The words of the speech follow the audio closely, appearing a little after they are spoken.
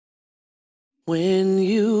When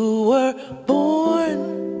you were born,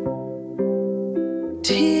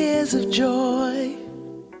 tears of joy,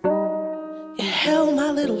 you held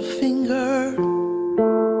my little finger,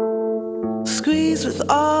 squeezed with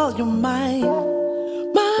all your might,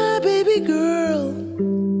 my baby girl,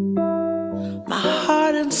 my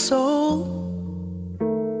heart and soul,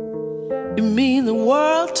 you mean the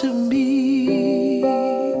world to me.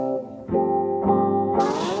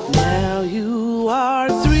 Now you are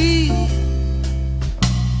 3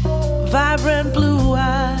 vibrant blue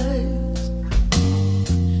eyes.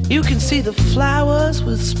 You can see the flowers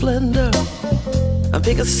with splendor, a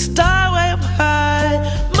bigger star way up high.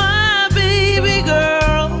 My baby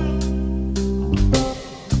girl,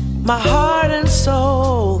 my heart and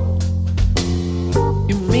soul,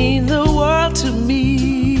 you mean the world to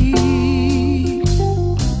me.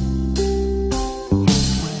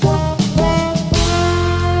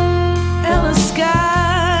 And the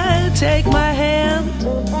sky, take my hand,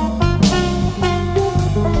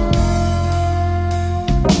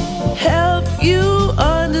 help you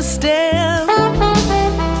understand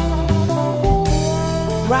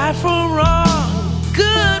right from wrong,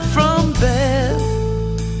 good from bad,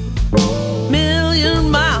 million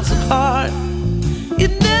miles apart, you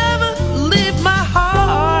never leave my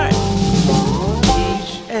heart.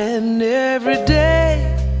 Each and every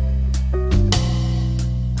day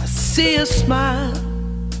I see you smile,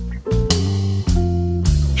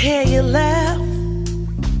 hear you laugh,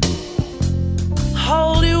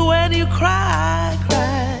 hold you when you cry,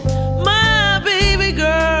 cry. My baby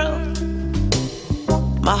girl,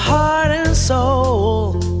 my heart and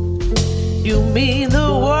soul, you mean the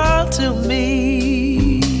world to me.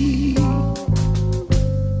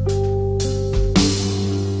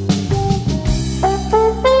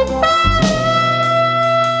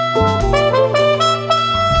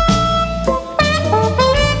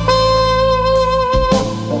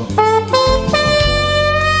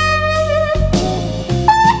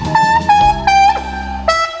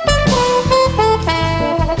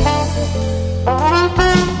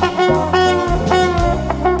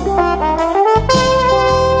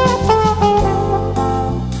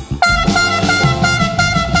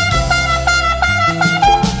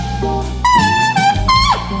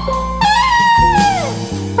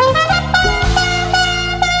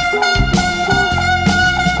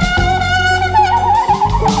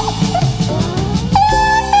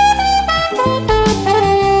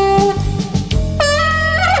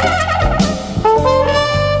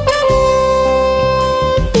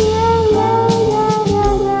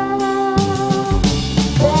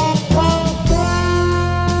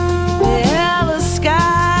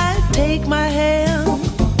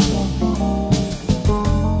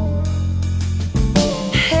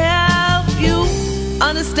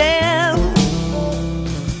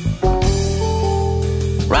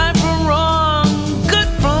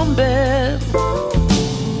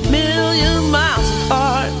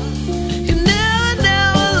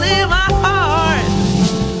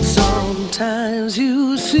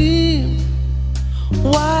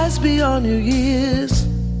 Beyond your years,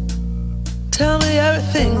 tell me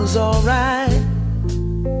everything's alright.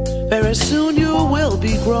 Very soon you will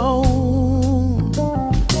be grown.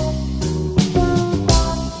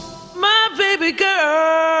 My baby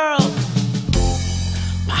girl,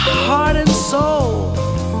 my heart and soul,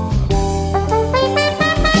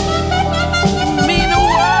 mean the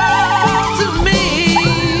world to me.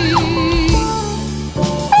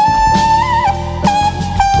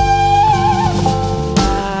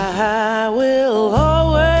 I will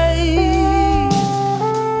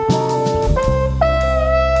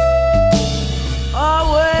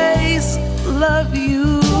always love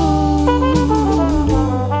you.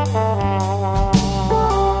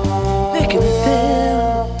 Thick and thin,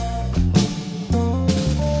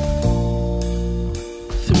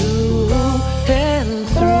 through and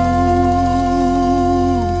through,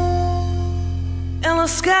 in the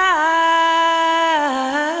sky.